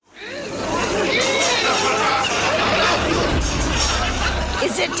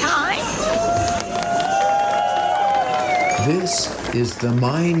it time? This is the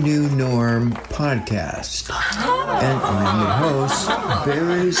My New Norm podcast, and I'm your host,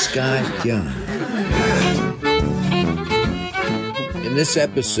 Barry Scott Young. In this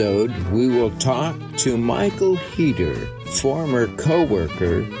episode, we will talk to Michael Heater, former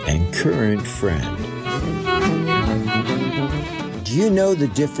co-worker and current friend. Do you know the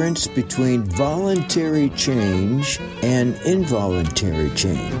difference between voluntary change and involuntary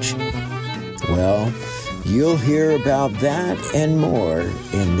change? Well, you'll hear about that and more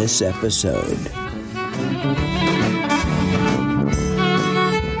in this episode.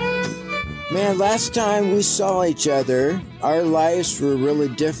 Man, last time we saw each other, our lives were really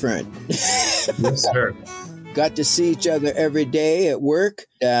different. Yes, sir. Got to see each other every day at work,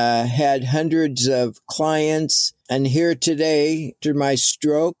 had hundreds of clients, and here today, after my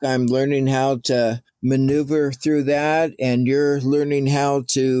stroke, I'm learning how to maneuver through that, and you're learning how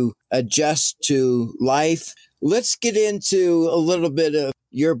to adjust to life. Let's get into a little bit of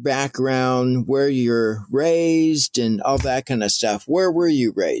your background, where you're raised and all that kind of stuff. Where were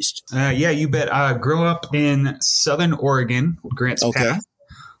you raised? Yeah, you bet. I grew up in Southern Oregon, Grants Pass,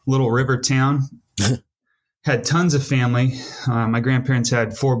 little river town. Had tons of family. My grandparents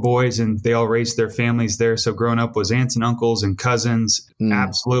had 4 boys, and they all raised their families there. So growing up was aunts and uncles and cousins.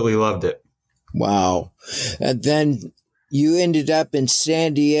 Absolutely loved it. Wow. And then you ended up in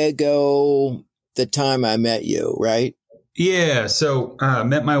San Diego the time I met you, right? Yeah. So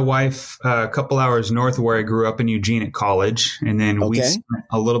met my wife a couple hours north of where I grew up in Eugene at college. And then we spent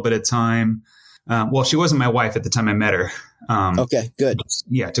a little bit of time. Well, she wasn't my wife at the time I met her. Okay, good.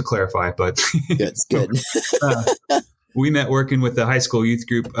 Yeah, to clarify, but good. We met working with the high school youth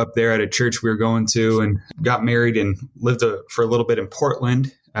group up there at a church we were going to, and got married and lived for a little bit in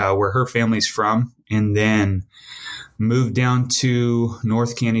Portland, where her family's from, and then moved down to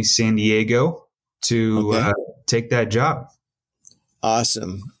North County, San Diego to take that job.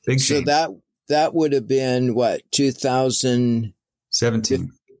 Awesome. Big change. So that would have been what,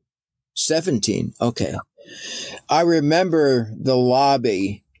 2017? 17. Okay. I remember the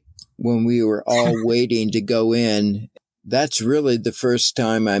lobby when we were all waiting to go in. That's really the first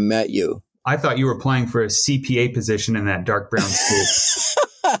time I met you. I thought you were applying for a CPA position in that dark brown suit.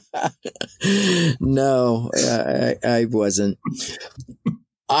 No, I wasn't.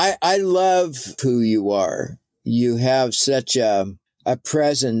 I love who you are. You have such a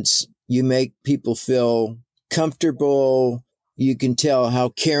presence. You make people feel comfortable. You can tell how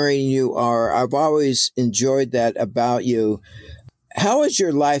caring you are. I've always enjoyed that about you. How has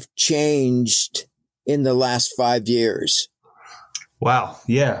your life changed in the last 5 years? Wow.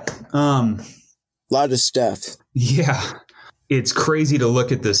 Yeah. A lot of stuff. Yeah. It's crazy to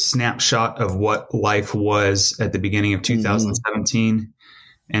look at the snapshot of what life was at the beginning of 2017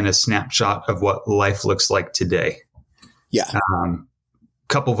 and a snapshot of what life looks like today. Yeah.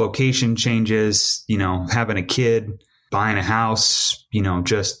 Couple vocation changes, having a kid, buying a house,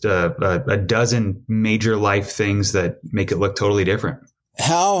 just a dozen major life things that make it look totally different.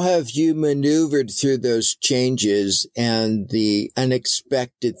 How have you maneuvered through those changes and the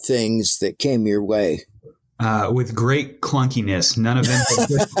unexpected things that came your way? With great clunkiness. None of them.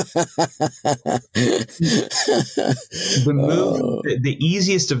 The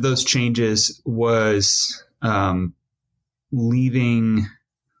easiest of those changes was leaving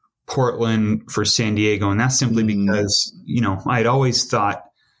Portland for San Diego. And that's simply because, I'd always thought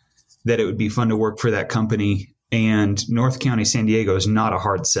that it would be fun to work for that company, and North County, San Diego is not a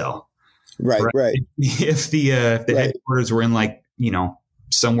hard sell. Right. If the headquarters were in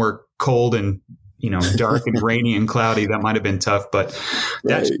somewhere cold and, dark and rainy and cloudy, that might've been tough, but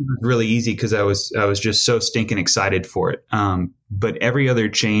that was really easy because I was just so stinking excited for it. But every other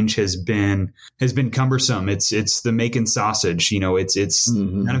change has been cumbersome. It's the making sausage, it's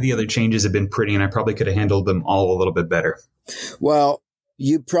none of the other changes have been pretty, and I probably could have handled them all a little bit better. Well,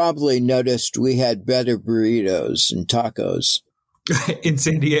 you probably noticed we had better burritos and tacos in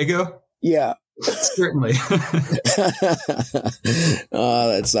San Diego. Yeah. Certainly. Oh,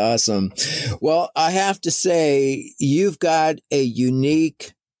 that's awesome. Well, I have to say, you've got a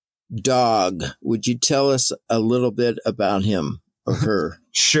unique dog. Would you tell us a little bit about him or her?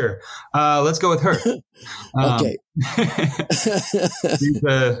 Sure. Let's go with her. Okay.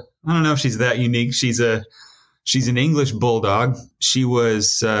 I don't know if she's that unique. She's an English bulldog. She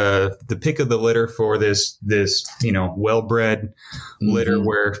was the pick of the litter for this well-bred litter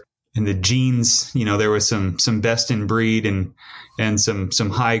where in the genes, there was some best in breed and some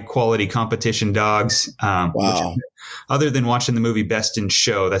high quality competition dogs. Wow. Which, other than watching the movie Best in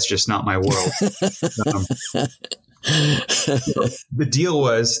Show, that's just not my world. The deal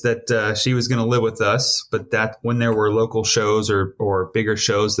was that she was going to live with us, but that when there were local shows or bigger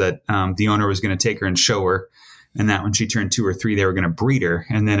shows that the owner was going to take her and show her, and that when she turned 2 or 3, they were going to breed her.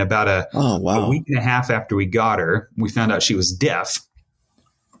 And then about a week and a half after we got her, we found out she was deaf.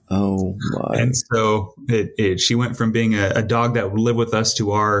 Oh my! And so she went from being a dog that would live with us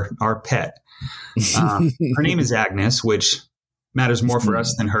to our pet. Her name is Agnes, which matters more for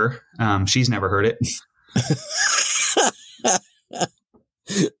us than her. She's never heard it.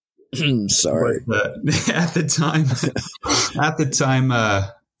 Sorry. But, at the time,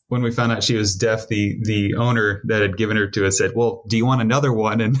 when we found out she was deaf, the owner that had given her to us said, "Well, do you want another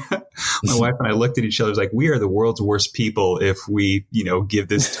one?" And my wife and I looked at each other, like, we are the world's worst people if we, give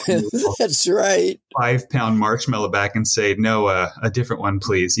this that's right 5-pound marshmallow back and say, "No, a different one,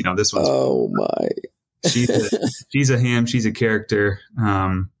 please." This one's oh my. She's a ham. She's a character.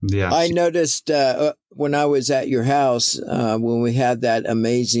 I noticed when I was at your house when we had that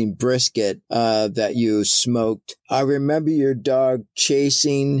amazing brisket that you smoked. I remember your dog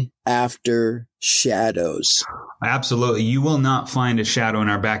chasing after shadows. Absolutely, you will not find a shadow in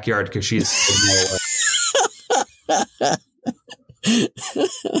our backyard because she's.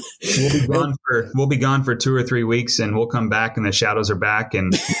 We'll be gone for 2 or 3 weeks, and we'll come back, and the shadows are back,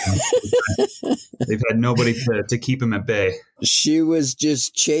 and they've had nobody to keep them at bay. She was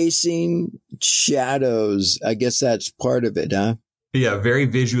just chasing shadows. I guess that's part of it, huh? Yeah, very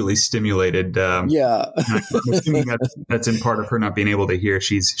visually stimulated. Yeah, I'm assuming that's in part of her not being able to hear.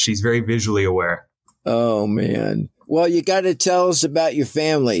 She's very visually aware. Oh man! Well, you got to tell us about your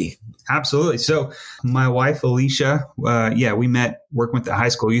family. Absolutely. So my wife, Alicia, we met working with the high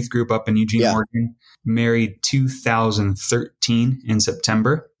school youth group up in Eugene, Oregon, married 2013 in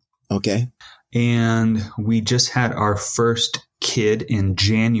September. Okay. And we just had our first kid in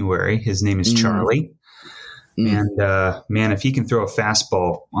January. His name is Charlie. And man, if he can throw a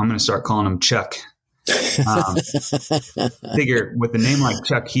fastball, I'm going to start calling him Chuck. Figure with a name like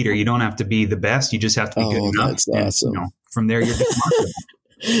Chuck Heater, you don't have to be the best. You just have to be good enough. That's awesome. And, from there, you're just marketable.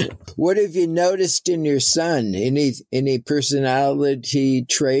 What have you noticed in your son? Any personality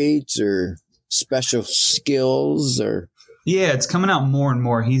traits or special skills or? Yeah, it's coming out more and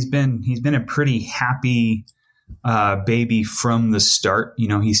more. He's been a pretty happy baby from the start.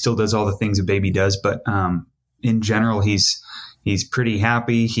 He still does all the things a baby does, but in general, he's pretty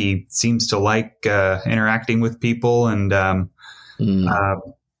happy. He seems to like interacting with people, and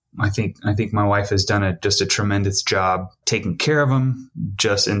I think my wife has done just a tremendous job taking care of him,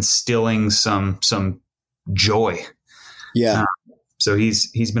 just instilling some joy. Yeah. So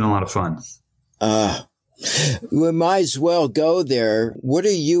he's been a lot of fun. We might as well go there. What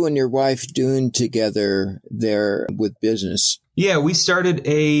are you and your wife doing together there with business? Yeah, we started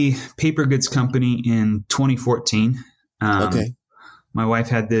a paper goods company in 2014. Okay. My wife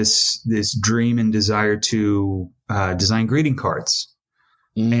had this dream and desire to design greeting cards.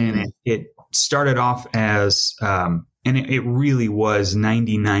 And it started off as, and it really was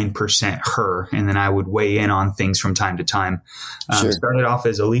 99% her. And then I would weigh in on things from time to time. Sure. Started off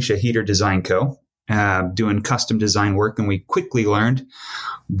as Alicia Heater Design Co., doing custom design work. And we quickly learned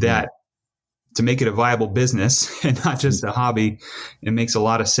that to make it a viable business and not just a hobby, it makes a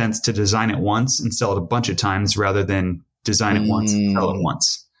lot of sense to design it once and sell it a bunch of times rather than design it once and sell it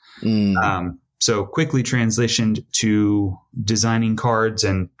once. So quickly transitioned to designing cards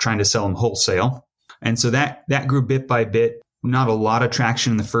and trying to sell them wholesale. And so that grew bit by bit, not a lot of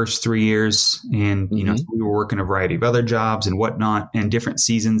traction in the first 3 years. And, so we were working a variety of other jobs and whatnot and different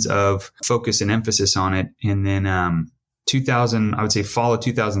seasons of focus and emphasis on it. And then, I would say fall of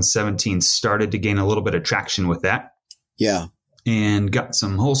 2017 started to gain a little bit of traction with that. Yeah. And got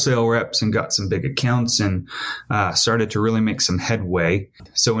some wholesale reps and got some big accounts and started to really make some headway.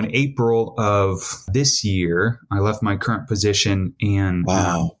 So in April of this year, I left my current position and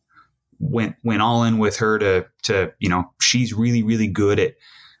went all in with her to she's really, really good at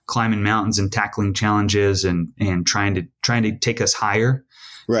climbing mountains and tackling challenges and trying to take us higher.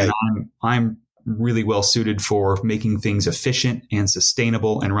 Right. And I'm really well suited for making things efficient and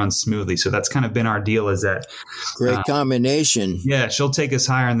sustainable and run smoothly. So that's kind of been our deal, is that great combination. Yeah. She'll take us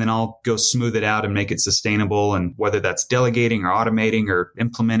higher and then I'll go smooth it out and make it sustainable. And whether that's delegating or automating or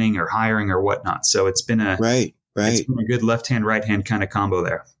implementing or hiring or whatnot. So it's been a It's been a good left-hand, right-hand kind of combo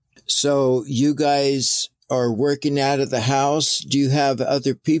there. So you guys are working out of the house. Do you have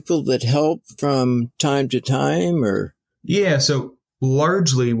other people that help from time to time or? Yeah. So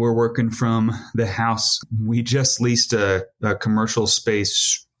largely, we're working from the house. We just leased a commercial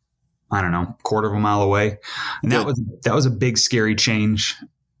space, I don't know, quarter of a mile away. And that was a big, scary change.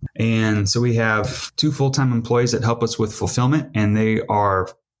 And so we have 2 full-time employees that help us with fulfillment, and they are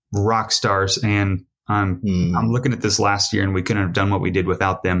rock stars. And I'm looking at this last year, and we couldn't have done what we did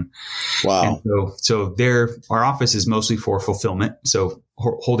without them. Wow. And so our office is mostly for fulfillment. So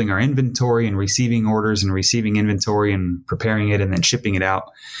holding our inventory and receiving orders and receiving inventory and preparing it and then shipping it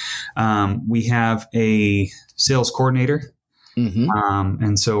out. We have a sales coordinator. Mm-hmm.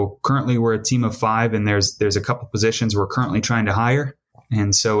 And so currently we're a team of 5, and there's a couple positions we're currently trying to hire.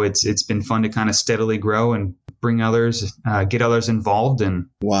 And so it's been fun to kind of steadily grow and bring others, get others involved, and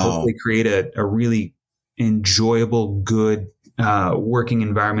hopefully create a really enjoyable, good working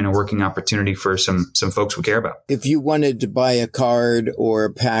environment and working opportunity for some folks we care about. If you wanted to buy a card or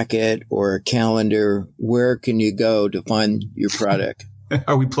a packet or a calendar, where can you go to find your product?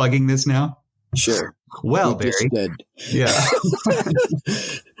 Are we plugging this now? Sure. Well, Barry. Yeah.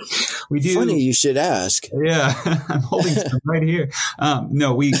 We do. Funny you should ask. Yeah. I'm holding some right here.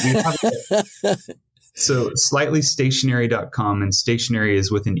 No, we have so slightlystationary.com, and stationary is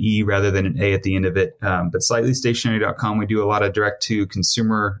with an E rather than an A at the end of it. But slightlystationary.com, we do a lot of direct to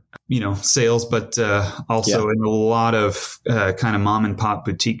consumer, sales, but also in a lot of kind of mom and pop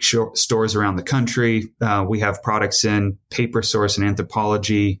boutique stores around the country. We have products in Paper Source and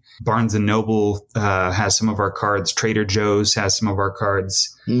Anthropology. Barnes and Noble has some of our cards. Trader Joe's has some of our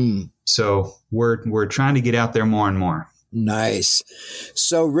cards. So we're trying to get out there more and more. Nice.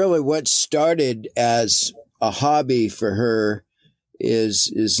 So really what started as a hobby for her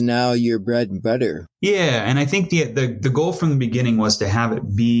is now your bread and butter. Yeah. And I think the goal from the beginning was to have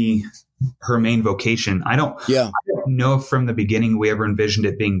it be her main vocation. I don't know if from the beginning we ever envisioned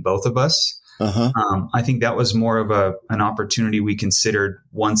it being both of us. I think that was more of an opportunity we considered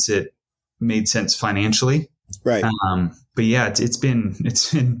once it made sense financially. Right. But yeah, it's been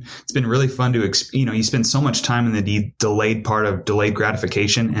really fun to, you spend so much time in the delayed part of delayed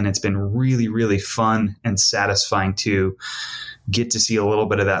gratification, and it's been really, really fun and satisfying to get to see a little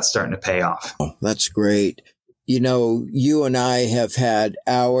bit of that starting to pay off. Oh, that's great. You and I have had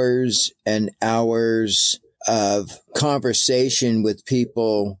hours and hours of conversation with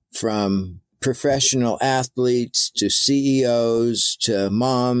people, from professional athletes to CEOs to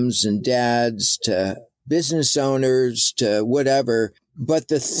moms and dads to business owners to whatever. But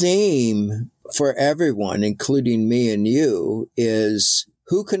the theme for everyone, including me and you, is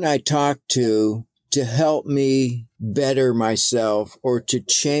who can I talk to help me better myself, or to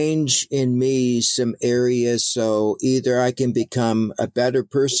change in me some areas so either I can become a better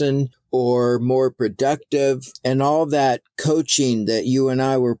person or more productive, and all that coaching that you and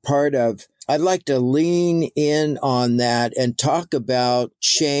I were part of. I'd like to lean in on that and talk about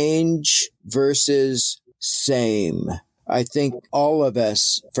change versus same. I think all of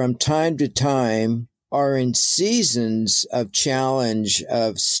us from time to time are in seasons of challenge,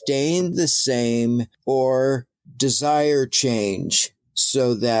 of staying the same or desire change,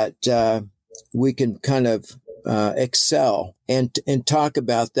 so that we can kind of excel and talk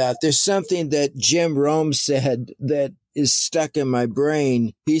about that. There's something that Jim Rome said that is stuck in my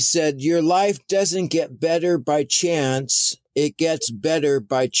brain. He said, your life doesn't get better by chance. It gets better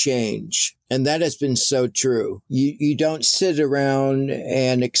by change. And that has been so true. You don't sit around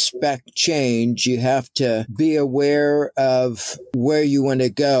and expect change. You have to be aware of where you want to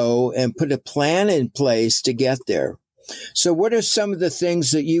go and put a plan in place to get there. So what are some of the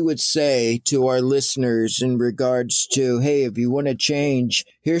things that you would say to our listeners in regards to, hey, if you want to change,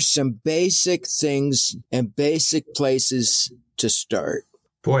 here's some basic things and basic places to start?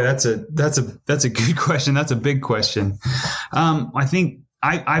 Boy, that's a good question. That's a big question. I think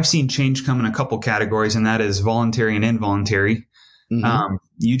I've seen change come in a couple categories, and that is voluntary and involuntary. Mm-hmm.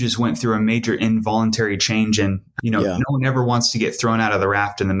 You just went through a major involuntary change, and no one ever wants to get thrown out of the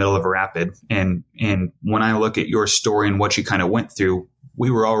raft in the middle of a rapid. And when I look at your story and what you kind of went through,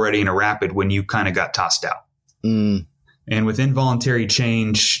 we were already in a rapid when you kind of got tossed out. Mm. And with involuntary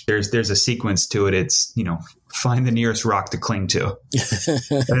change, there's a sequence to it. It's, find the nearest rock to cling to.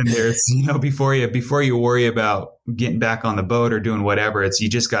 And there's, before you worry about getting back on the boat or doing whatever, you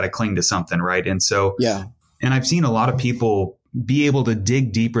just got to cling to something. Right. And so, and I've seen a lot of people be able to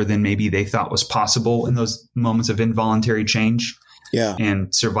dig deeper than maybe they thought was possible in those moments of involuntary change. Yeah.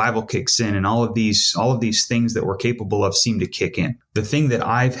 And survival kicks in, and all of these things that we're capable of seem to kick in. The thing that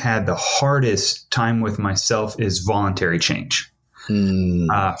I've had the hardest time with myself is voluntary change.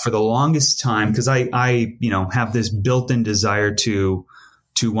 For the longest time, because I have this built-in desire to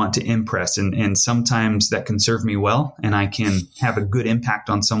want to impress, and sometimes that can serve me well, and I can have a good impact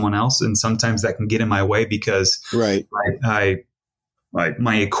on someone else, and sometimes that can get in my way because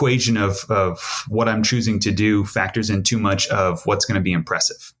my equation of what I'm choosing to do factors in too much of what's going to be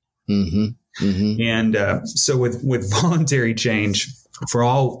impressive. Mm-hmm. Mm-hmm. And so with voluntary change,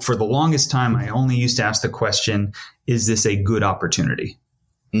 for the longest time, I only used to ask the question, is this a good opportunity?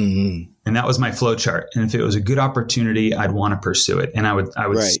 Mm-hmm. And that was my flow chart. And if it was a good opportunity, I'd want to pursue it. And I would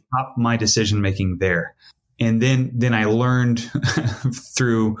stop my decision making there. And then I learned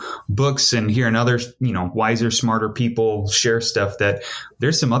through books and hearing other, wiser, smarter people share stuff that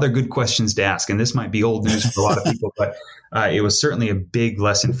there's some other good questions to ask. And this might be old news for a lot of people, but it was certainly a big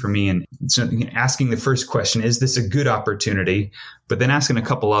lesson for me. And so asking the first question, is this a good opportunity? But then asking a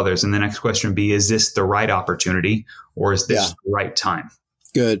couple others. And the next question would be, is this the right opportunity or is this the right time?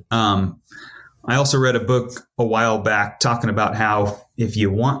 Good. I also read a book a while back talking about how if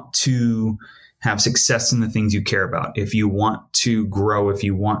you want to have success in the things you care about, if you want to grow, if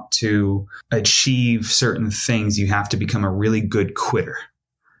you want to achieve certain things, you have to become a really good quitter.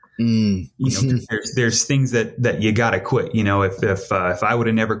 There's things that you got to quit. If I would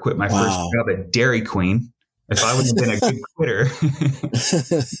have never quit my first job at Dairy Queen, if I would have been a good quitter,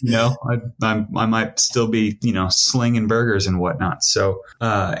 I might still be, slinging burgers and whatnot. So,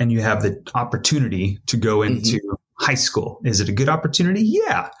 and you have the opportunity to go into high school. Is it a good opportunity?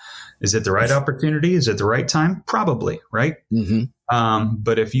 Yeah. Is it the right opportunity? Is it the right time? Probably, right? Mm-hmm.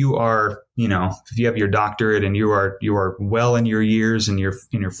 But if you are, if you have your doctorate and you are well in your years and you're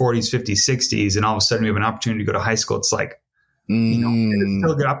in your 40s, 50s, 60s, and all of a sudden you have an opportunity to go to high school, it's like, is it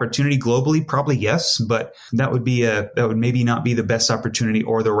still a good opportunity globally? Probably yes, but that would maybe not be the best opportunity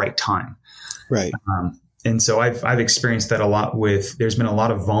or the right time. Right. And so I've experienced that a lot there's been a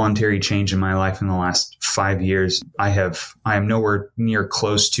lot of voluntary change in my life in the last 5 years. I am nowhere near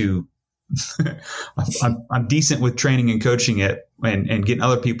close to, I'm decent with training and coaching it and getting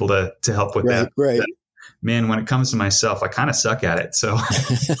other people to help with that. Right. But, man, when it comes to myself, I kind of suck at it. So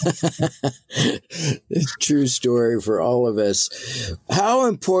true story for all of us. How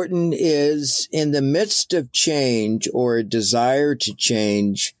important is in the midst of change or a desire to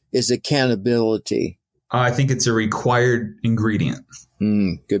change is accountability? I think it's a required ingredient.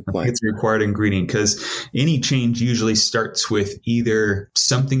 Good point. It's a required ingredient because any change usually starts with either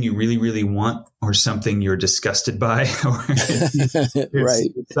something you really, really want or something you're disgusted by, or right.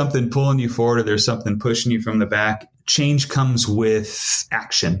 something pulling you forward or there's something pushing you from the back. Change comes with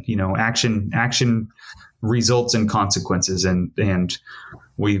action. Action results in consequences, and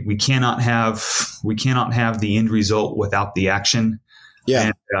we cannot have the end result without the action.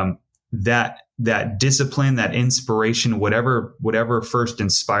 Yeah. And, that discipline, that inspiration, whatever first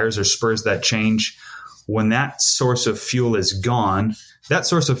inspires or spurs that change, when that source of fuel is gone, that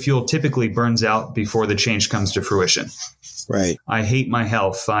source of fuel typically burns out before the change comes to fruition. Right. I hate my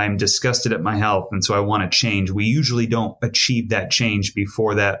health. I'm disgusted at my health. And so I want to change. We usually don't achieve that change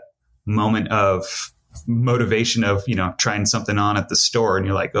before that moment of motivation of, trying something on at the store. And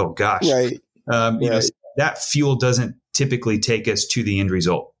you're like, oh gosh, right. That fuel doesn't typically take us to the end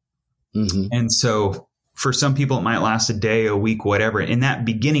result. Mm-hmm. And so for some people, it might last a day, a week, whatever. In that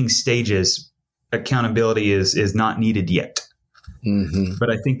beginning stages, accountability is not needed yet. Mm-hmm.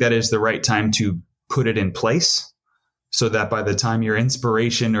 But I think that is the right time to put it in place so that by the time your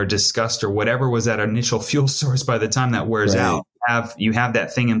inspiration or disgust or whatever was that initial fuel source, by the time that wears out, you have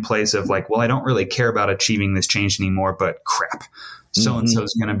that thing in place of like, well, I don't really care about achieving this change anymore, but crap. So-and-so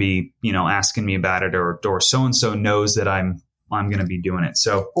is going to be, asking me about it, or so-and-so knows that I'm going to be doing it.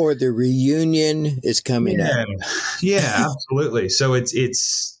 So, or the reunion is coming up. Yeah, absolutely. So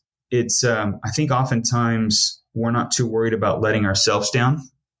it's I think oftentimes we're not too worried about letting ourselves down.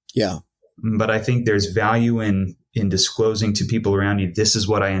 Yeah. But I think there's value in disclosing to people around you, this is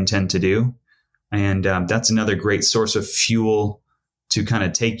what I intend to do. And that's another great source of fuel to kind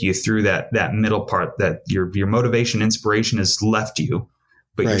of take you through that middle part, that your motivation, inspiration has left you,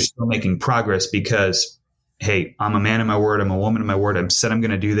 but you're still making progress because, hey, I'm a man of my word. I'm a woman of my word. I said I'm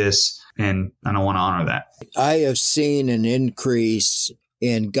going to do this, and I don't want to honor that. I have seen an increase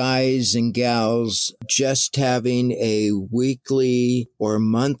in guys and gals just having a weekly or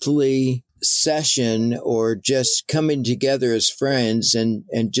monthly session or just coming together as friends and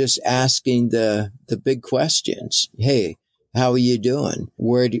just asking the big questions. Hey, how are you doing?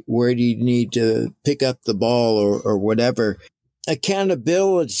 Where do you need to pick up the ball or whatever?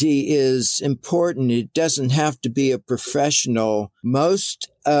 Accountability is important. It doesn't have to be a professional.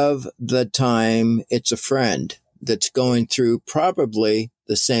 Most of the time, it's a friend that's going through probably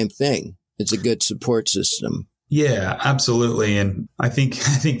the same thing. It's a good support system. Yeah, absolutely. And I think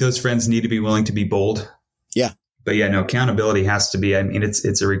those friends need to be willing to be bold. Yeah. But yeah, no, accountability has to be,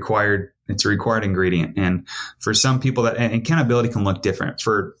 it's a required It's a required ingredient. And for some people and accountability can look different.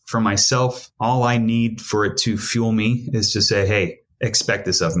 For myself, all I need for it to fuel me is to say, hey, expect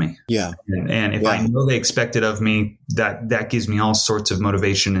this of me. Yeah. And if I know they expect it of me, that gives me all sorts of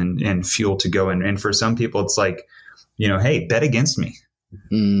motivation and fuel to go. And for some people, it's like, hey, bet against me.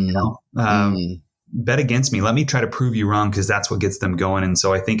 Bet against me. Let me try to prove you wrong, because that's what gets them going. And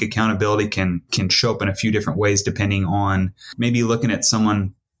so I think accountability can show up in a few different ways, depending on maybe looking at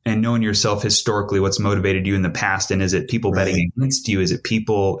someone and knowing yourself historically, what's motivated you in the past. And is it people betting against you? Is it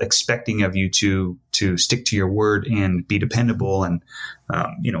people expecting of you to stick to your word and be dependable? And,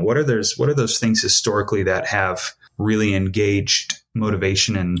 what are those things historically that have really engaged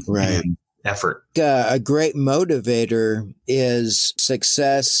motivation and effort? A great motivator is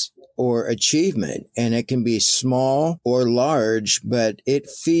success or achievement, and it can be small or large, but it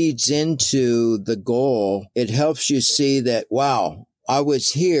feeds into the goal. It helps you see that, wow, I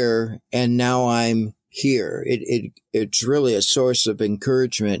was here and now I'm here. It's really a source of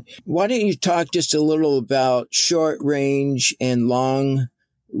encouragement. Why don't you talk just a little about short range and long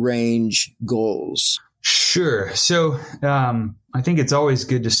range goals? Sure. So I think it's always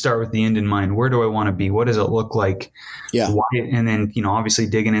good to start with the end in mind. Where do I want to be? What does it look like? Yeah. Why? And then, obviously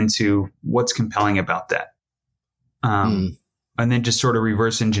digging into what's compelling about that. And then just sort of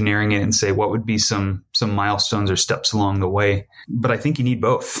reverse engineering it and say, what would be some milestones or steps along the way? But I think you need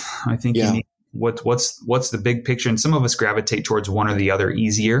both. I think you need what's the big picture. And some of us gravitate towards one or the other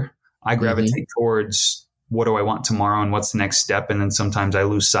easier. I gravitate towards what do I want tomorrow and what's the next step? And then sometimes I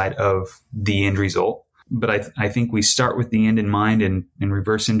lose sight of the end result. But I think we start with the end in mind and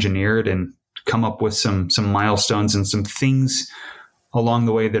reverse engineer it and come up with some milestones and some things along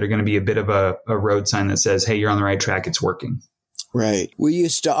the way that are going to be a bit of a road sign that says, hey, you're on the right track. It's working. Right. We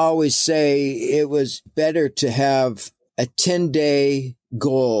used to always say it was better to have a 10-day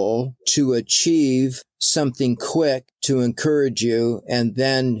goal to achieve something quick to encourage you, and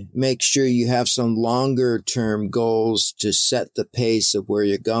then make sure you have some longer term goals to set the pace of where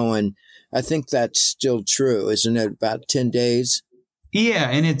you're going. I think that's still true, isn't it? About 10 days. Yeah.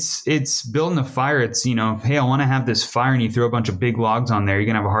 And it's building a fire. It's, hey, I want to have this fire, and you throw a bunch of big logs on there. You're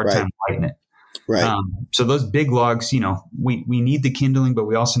going to have a hard time lighting it. Right. So those big logs, we need the kindling, but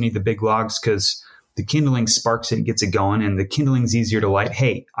we also need the big logs, because the kindling sparks it and gets it going, and the kindling's easier to light.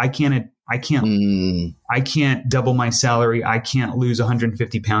 Hey, I can't double my salary. I can't lose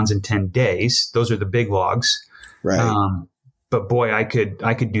 150 pounds in 10 days. Those are the big logs. Right. But boy, I could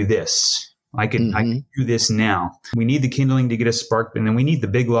do this. I could do this now. We need the kindling to get us sparked, and then we need the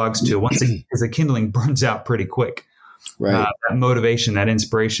big logs too. Because the kindling burns out pretty quick. Right. That motivation, that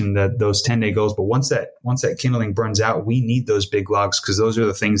inspiration, those 10-day goals. But once that kindling burns out, we need those big logs, because those are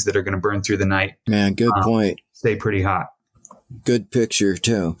the things that are going to burn through the night. Man, good point. Stay pretty hot. Good picture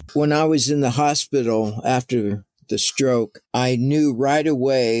too. When I was in the hospital after the stroke, I knew right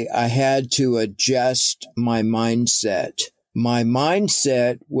away I had to adjust my mindset. My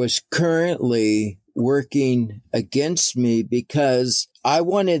mindset was currently working against me because I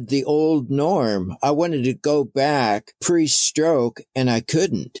wanted the old norm. I wanted to go back pre-stroke, and I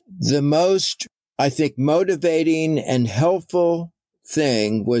couldn't. The most, I think, motivating and helpful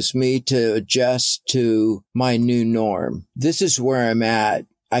thing was me to adjust to my new norm. This is where I'm at.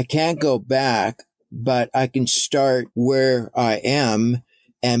 I can't go back, but I can start where I am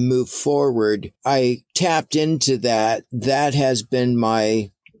and move forward. I tapped into that. That has been my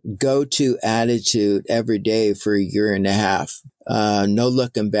go-to attitude every day for a year and a half. No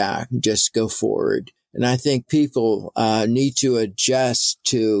looking back, just go forward. And I think people need to adjust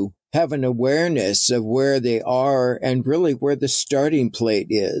to have an awareness of where they are and really where the starting plate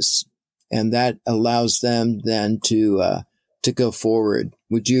is. And that allows them then to go forward.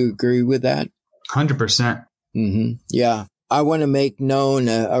 Would you agree with that? 100%. Yeah. I want to make known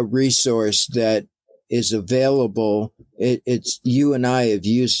a resource that is available. It's you and I have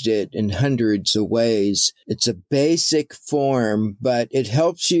used it in hundreds of ways. It's a basic form, but it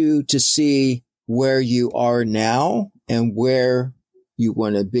helps you to see where you are now and where you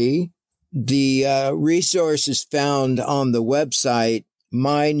want to be. The resource is found on the website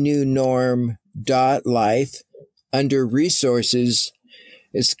mynewnorm.life under resources.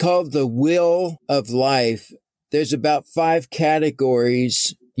 It's called The Wheel of Life. There's about 5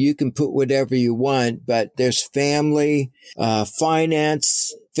 categories. You can put whatever you want, but there's family,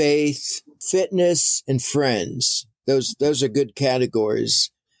 finance, faith, fitness, and friends. Those are good categories.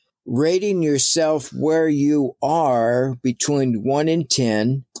 Rating yourself where you are between 1 and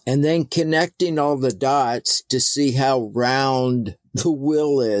 10, and then connecting all the dots to see how round the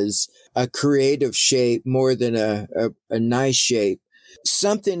wheel is, a creative shape more than a nice shape.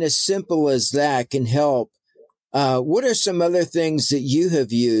 something as simple as that can help. What are some other things that you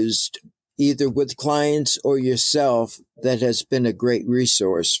have used either with clients or yourself that has been a great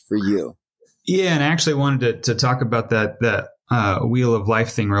resource for you? Yeah. And I actually wanted to talk about that wheel of life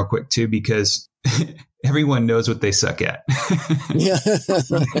thing real quick too, because everyone knows what they suck at. Yeah.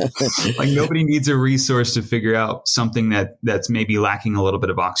 Like nobody needs a resource to figure out something that's maybe lacking a little bit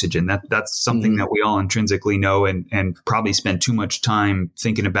of oxygen. That's something that we all intrinsically know and probably spend too much time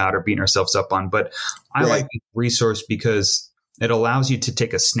thinking about or beating ourselves up on. But I like this resource because it allows you to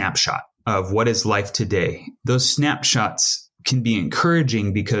take a snapshot of what is life today. Those snapshots can be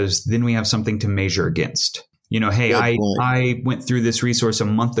encouraging because then we have something to measure against. Hey, I went through this resource a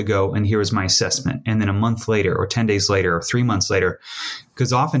month ago and here was my assessment. And then a month later or 10 days later or 3 months later,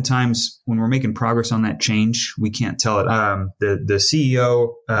 because oftentimes when we're making progress on that change, we can't tell it. The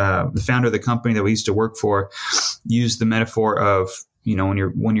CEO, the founder of the company that we used to work for used the metaphor of,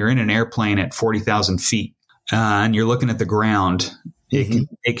 when you're in an airplane at 40,000 feet and you're looking at the ground,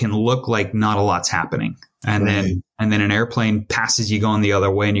 it can look like not a lot's happening. And then an airplane passes you going the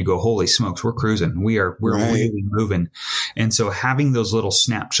other way and you go, holy smokes, we're cruising. We're really moving. And so having those little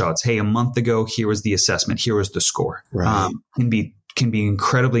snapshots, hey, a month ago, here was the assessment. Here was the score, can be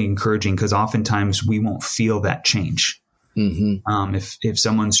incredibly encouraging because oftentimes we won't feel that change. If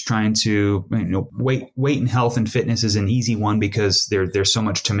someone's trying to, weight and health and fitness is an easy one because there's so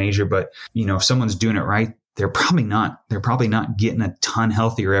much to measure, but if someone's doing it right, they're probably not getting a ton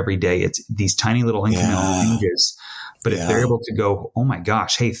healthier every day. It's these tiny little incremental changes. But if they're able to go, oh my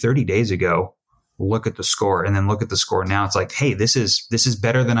gosh, hey, 30 days ago, look at the score and then look at the score now, it's like, hey, this is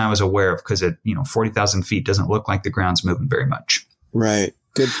better than I was aware of because at 40,000 feet doesn't look like the ground's moving very much. Right.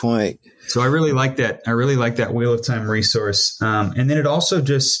 Good point. So I really like that. I really like that Wheel of Time resource. And then it also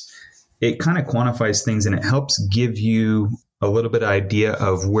it kind of quantifies things and it helps give you a little bit of idea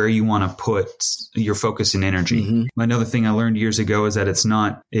of where you want to put your focus and energy. Another thing I learned years ago is that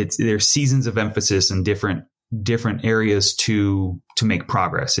there's seasons of emphasis in different areas to make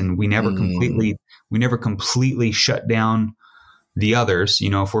progress. And we never completely shut down the others.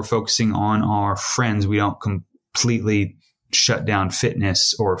 If we're focusing on our friends, we don't completely shut down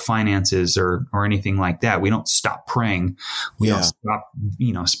fitness or finances or anything like that. We don't stop praying. We don't stop,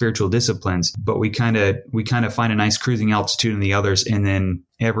 spiritual disciplines, but we kind of find a nice cruising altitude in the others. And then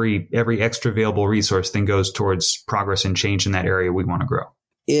every extra available resource then goes towards progress and change in that area we want to grow.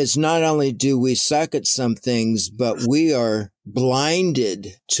 Is not only do we suck at some things, but we are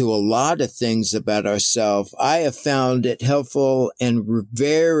blinded to a lot of things about ourselves. I have found it helpful and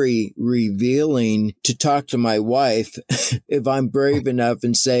very revealing to talk to my wife if I'm brave enough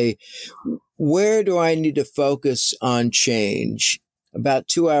and say, where do I need to focus on change? About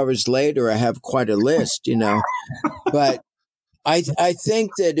 2 hours later, I have quite a list, but I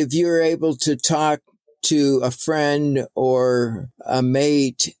think that if you're able to talk to a friend or a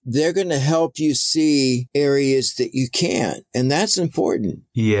mate, they're going to help you see areas that you can't. And that's important.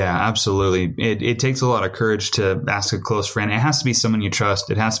 Yeah, absolutely. It takes a lot of courage to ask a close friend. It has to be someone you trust.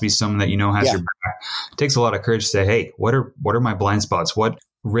 It has to be someone that has your back. It takes a lot of courage to say, hey, what are my blind spots? What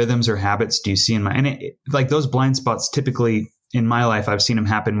rhythms or habits do you see in my, and like those blind spots typically in my life, I've seen them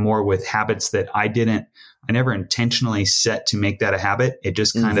happen more with habits that I never intentionally set to make that a habit. It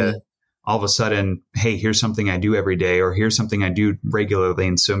just kind of, all of a sudden, hey, here's something I do every day, or here's something I do regularly.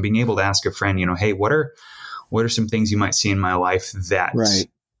 And so being able to ask a friend, hey, what are some things you might see in my life that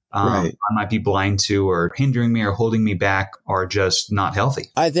I might be blind to or hindering me or holding me back or just not healthy?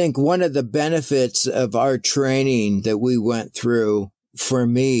 I think one of the benefits of our training that we went through for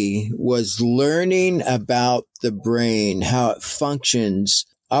me was learning about the brain, how it functions.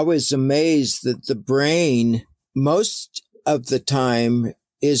 I was amazed that the brain, most of the time,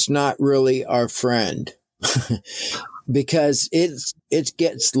 is not really our friend because it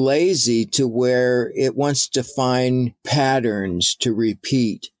gets lazy to where it wants to find patterns to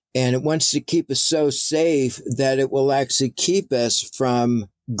repeat. And it wants to keep us so safe that it will actually keep us from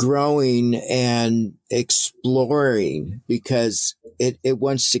growing and exploring because it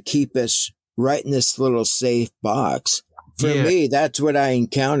wants to keep us right in this little safe box. For me, that's what I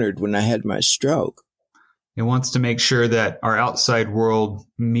encountered when I had my stroke. It wants to make sure that our outside world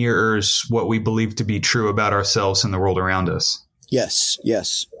mirrors what we believe to be true about ourselves and the world around us. Yes.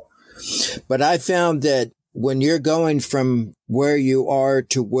 But I found that when you're going from where you are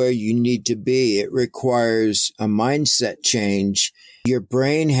to where you need to be, it requires a mindset change. Your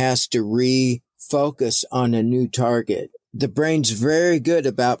brain has to refocus on a new target. The brain's very good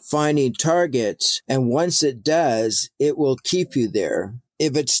about finding targets, and once it does, it will keep you there.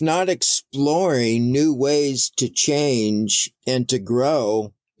 if it's not exploring new ways to change and to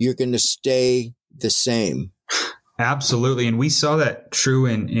grow, you're going to stay the same. Absolutely. And we saw that true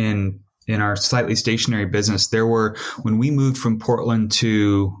in our slightly stationary business. There were, when we moved from Portland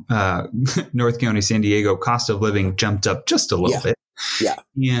to North County, San Diego, cost of living jumped up just a little bit. Yeah.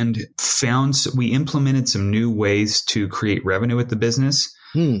 And we implemented some new ways to create revenue with the business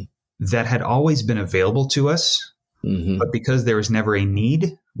that had always been available to us. Mm-hmm. But because there was never a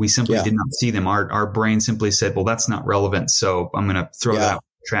need, we simply did not see them. Our brain simply said, well, that's not relevant, so I'm going to throw that out in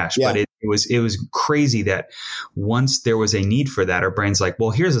the trash. Yeah. But it was crazy that once there was a need for that, our brain's like,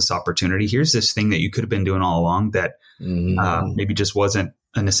 well, here's this opportunity. Here's this thing that you could have been doing all along that maybe just wasn't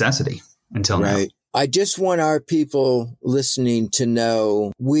a necessity until now. I just want our people listening to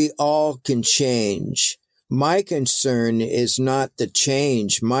know we all can change. My concern is not the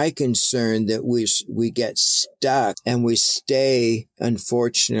change. My concern that we get stuck and we stay,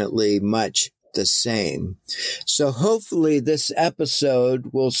 unfortunately, much the same. So hopefully this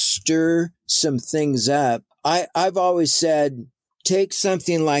episode will stir some things up. I've always said, take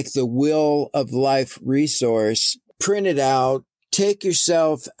something like the Wheel of Life resource, print it out, take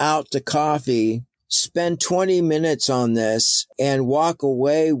yourself out to coffee, spend 20 minutes on this and walk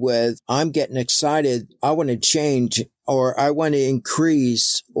away with, I'm getting excited. I want to change, or I want to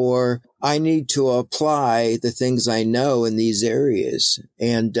increase, or I need to apply the things I know in these areas.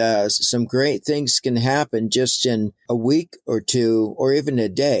 And some great things can happen just in a week or two, or even a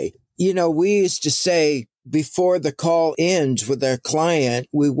day. You know, we used to say, before the call ends with our client,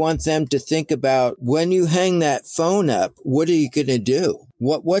 we want them to think about, when you hang that phone up, what are you going to do?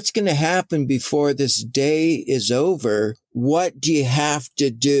 What's going to happen before this day is over? What do you have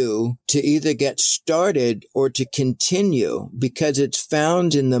to do to either get started or to continue? Because it's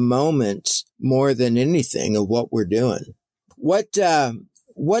found in the moments more than anything of what we're doing. What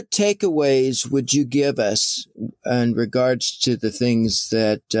takeaways would you give us in regards to the things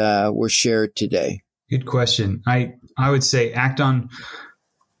that were shared today? Good question. I would say act on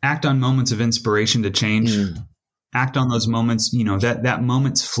moments of inspiration to change. Act on those moments. You know, that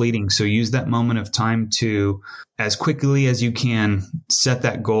moment's fleeting. So use that moment of time to, as quickly as you can, set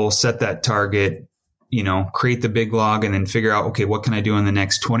that goal, set that target, you know, create the big log, and then figure out, okay, what can I do in the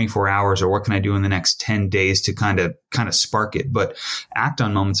next 24 hours, or what can I do in the next 10 days to kind of spark it? But act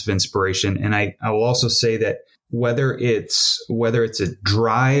on moments of inspiration. And I will also say that whether it's a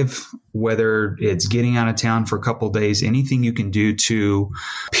drive, whether it's getting out of town for a couple of days, anything you can do to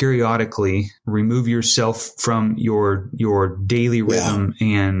periodically remove yourself from your daily rhythm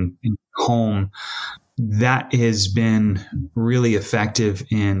and home, that has been really effective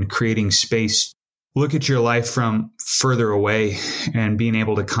in creating space. Look at your life from further away and being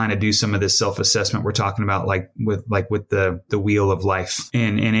able to kind of do some of this self-assessment we're talking about, like with the Wheel of Life.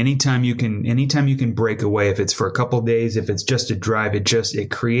 And anytime you can break away, if it's for a couple of days, if it's just a drive,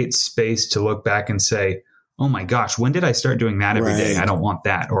 it creates space to look back and say, oh my gosh, when did I start doing that every day? I don't want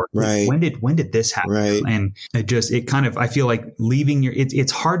that. Or when did this happen? And I feel like leaving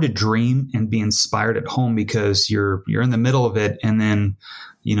it's hard to dream and be inspired at home because you're in the middle of it. And then,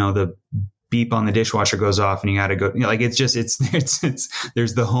 you know, the beep on the dishwasher goes off and you got to go, you know, like it's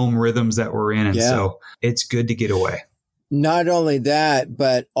there's the home rhythms that we're in. And so it's good to get away. Not only that,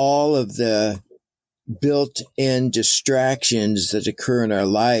 but all of the built-in distractions that occur in our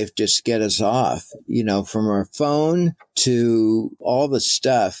life just get us off, you know, from our phone to all the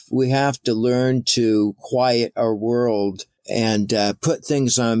stuff. We have to learn to quiet our world and put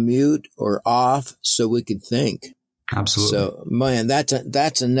things on mute or off so we can think. Absolutely. So, man,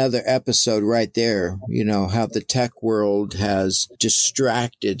 that's another episode right there. You know, how the tech world has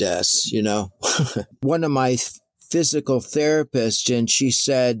distracted us, you know. One of my physical therapists, and she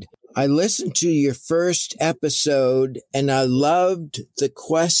said, I listened to your first episode and I loved the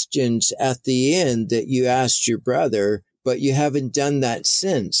questions at the end that you asked your brother, but you haven't done that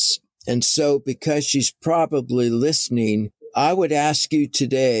since. And so because she's probably listening, I would ask you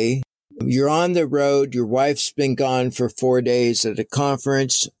today, you're on the road, your wife's been gone for 4 days at a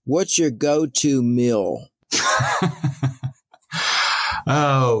conference. What's your go-to meal?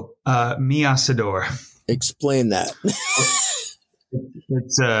 Mi Asador. Explain that.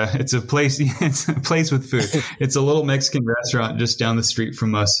 It's a place. It's a place with food. It's a little Mexican restaurant just down the street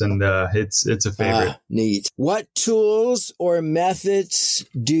from us, and it's a favorite. Neat. What tools or methods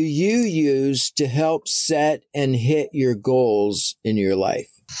do you use to help set and hit your goals in your life?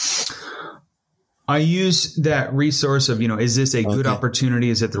 I use that resource of, you know, is this a good opportunity?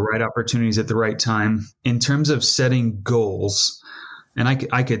 Is it the right opportunity? Is it the right time? In terms of setting goals, And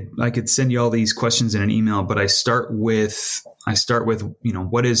I could send you all these questions in an email, but I start with,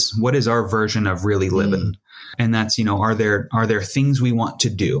 what is our version of really living? And that's, are there things we want to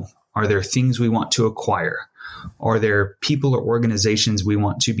do? Are there things we want to acquire? Are there people or organizations we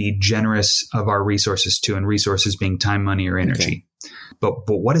want to be generous of our resources to, and resources being time, money, or energy? Okay. But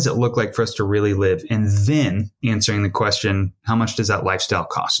what does it look like for us to really live? And then answering the question, how much does that lifestyle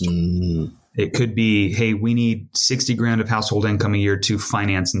cost? It could be, hey, we need 60 grand of household income a year to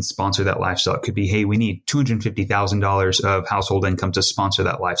finance and sponsor that lifestyle. It could be, hey, we need $250,000 of household income to sponsor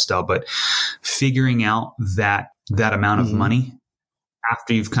that lifestyle. But figuring out that amount of money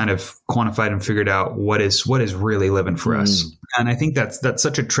after you've kind of quantified and figured out what is really living for us. And I think that's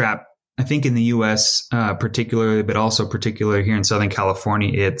such a trap. I think in the U.S. Particularly, but also particularly here in Southern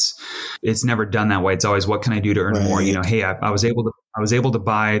California, it's never done that way. It's always, what can I do to earn more? Hey, I was able to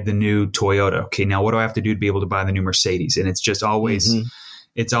buy the new Toyota. Okay, now what do I have to do to be able to buy the new Mercedes? And it's just always,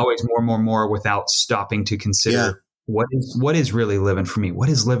 it's always more without stopping to consider what is really living for me? What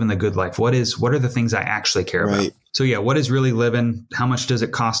is living the good life? What are the things I actually care about? So what is really living? How much does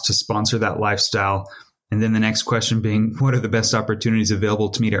it cost to sponsor that lifestyle? And then the next question being, what are the best opportunities available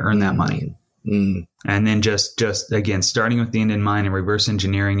to me to earn that money? And then just again, starting with the end in mind and reverse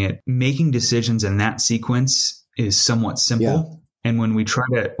engineering it, making decisions in that sequence is somewhat simple. Yeah. And when we try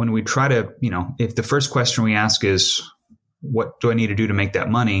to, if the first question we ask is, what do I need to do to make that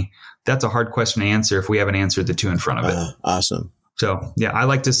money? That's a hard question to answer if we haven't answered the two in front of it. Awesome. So I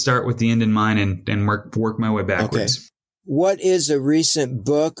like to start with the end in mind and work my way backwards. Okay. What is a recent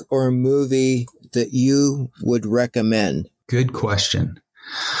book or movie that you would recommend? Good question.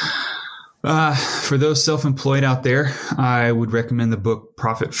 For those self-employed out there, I would recommend the book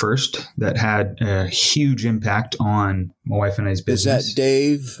Profit First. That had a huge impact on my wife and I's business. Is that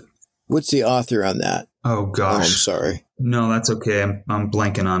Dave? What's the author on that? Oh gosh. I'm sorry. No, that's okay. I'm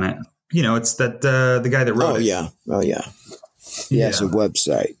blanking on it. It's that the guy that wrote it. Oh yeah. He has a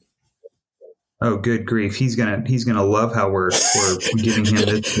website. Oh, good grief! He's gonna love how we're giving him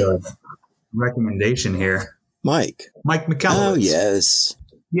this recommendation here. Mike McCallum. Oh yes.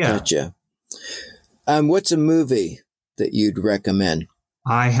 Yeah. Gotcha. What's a movie that you'd recommend?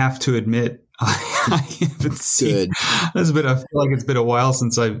 I have to admit, I haven't seen. I feel like it's been a while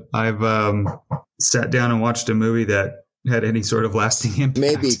since I've sat down and watched a movie that had any sort of lasting impact.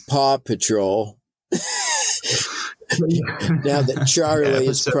 Maybe Paw Patrol. Now that Charlie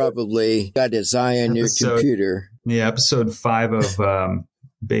has probably got his eye on your computer. Yeah, episode 5 of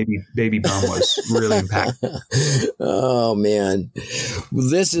Baby Bum was really impactful. Oh man, well,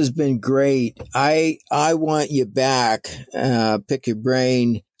 this has been great. I want you back. Pick your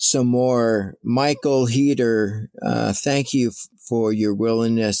brain some more, Michael Heater. Thank you for your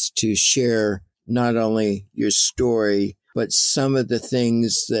willingness to share not only your story but some of the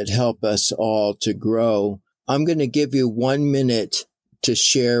things that help us all to grow. I'm going to give you 1 minute to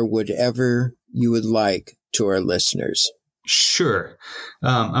share whatever you would like to our listeners. Sure.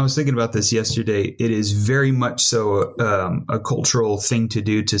 I was thinking about this yesterday. It is very much so a cultural thing to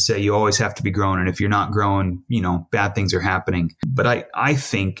do to say you always have to be growing. And if you're not growing, bad things are happening. But I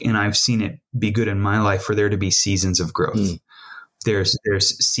think, and I've seen it be good in my life, for there to be seasons of growth. There's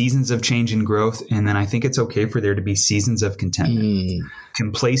seasons of change and growth. And then I think it's okay for there to be seasons of contentment.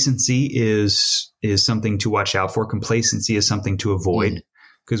 Complacency is something to watch out for. Complacency is something to avoid.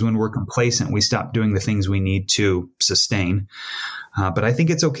 Because when we're complacent, we stop doing the things we need to sustain. But I think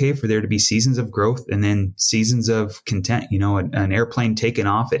it's okay for there to be seasons of growth and then seasons of content. An airplane taking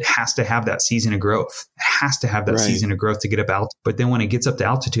off, it has to have that season of growth. It has to have that season of growth to get up altitude. But then when it gets up to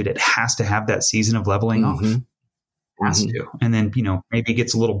altitude, it has to have that season of leveling off. Has to. And then, maybe it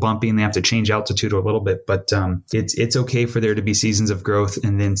gets a little bumpy and they have to change altitude a little bit, but it's okay for there to be seasons of growth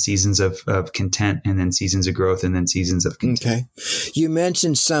and then seasons of content and then seasons of growth and then seasons of content. Okay. You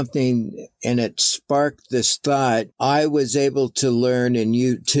mentioned something and it sparked this thought. I was able to learn, and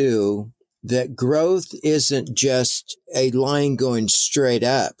you too, that growth isn't just a line going straight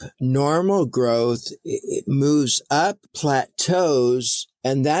up. Normal growth, it moves up, plateaus,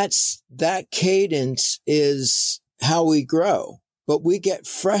 and that cadence is how we grow. But we get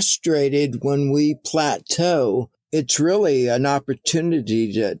frustrated when we plateau. It's really an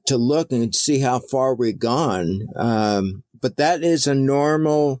opportunity to look and see how far we've gone. But that is a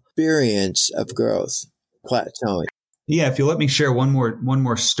normal experience of growth, plateauing. Yeah, if you let me share one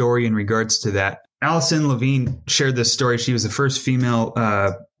more story in regards to that. Alison Levine shared this story. She was the first female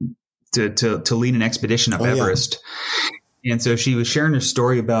to lead an expedition up Everest. Yeah. And so she was sharing her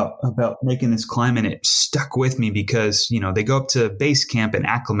story about making this climb, and it stuck with me because, they go up to base camp and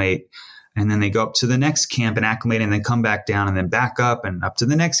acclimate. and then they go up to the next camp and acclimate, and then come back down and then back up and up to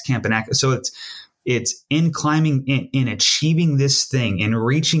the next camp and acclimate. So it's in climbing, in achieving this thing, in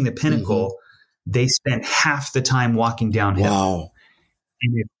reaching the pinnacle, they spend half the time walking downhill. Wow.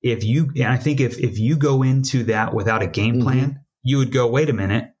 And I think if you go into that without a game plan, you would go, wait a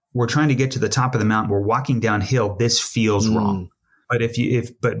minute, we're trying to get to the top of the mountain. We're walking downhill. This feels wrong.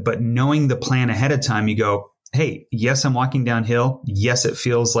 But knowing the plan ahead of time, you go, hey, yes, I'm walking downhill. Yes, it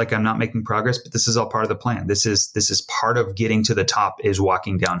feels like I'm not making progress, but this is all part of the plan. This is part of getting to the top, is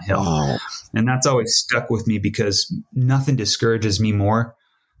walking downhill. Wow. And that's always stuck with me, because nothing discourages me more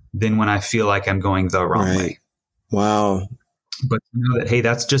than when I feel like I'm going the wrong way. Wow. But you know that, hey,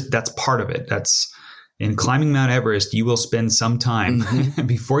 that's part of it. That's in climbing Mount Everest, you will spend some time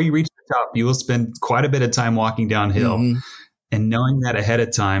before you reach the top. You will spend quite a bit of time walking downhill, and knowing that ahead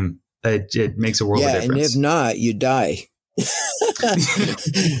of time, it makes a world of difference. And if not, you die.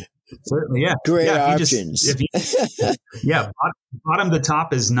 Certainly, yeah. Great options. Bottom to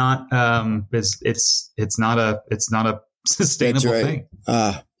top is not it's not a sustainable thing.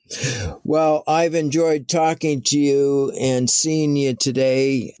 Well, I've enjoyed talking to you and seeing you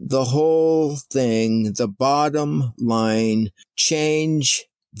today. The whole thing, the bottom line, change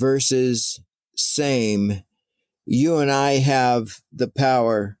versus same. You and I have the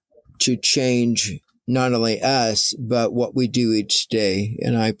power to change not only us, but what we do each day.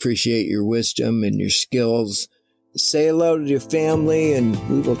 And I appreciate your wisdom and your skills. Say hello to your family, and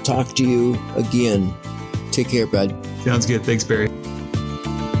we will talk to you again. Take care, bud. Sounds good. Thanks, Barry.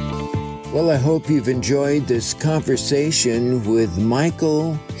 Well, I hope you've enjoyed this conversation with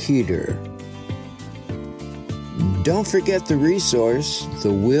Michael Heater. Don't forget the resource,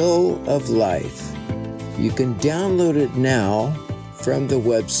 The Will of Life. You can download it now from the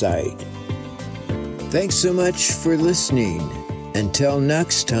website. Thanks so much for listening. Until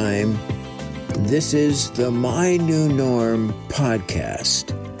next time, this is the My New Norm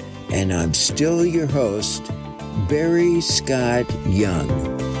podcast, and I'm still your host, Barry Scott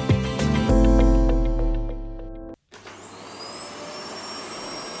Young.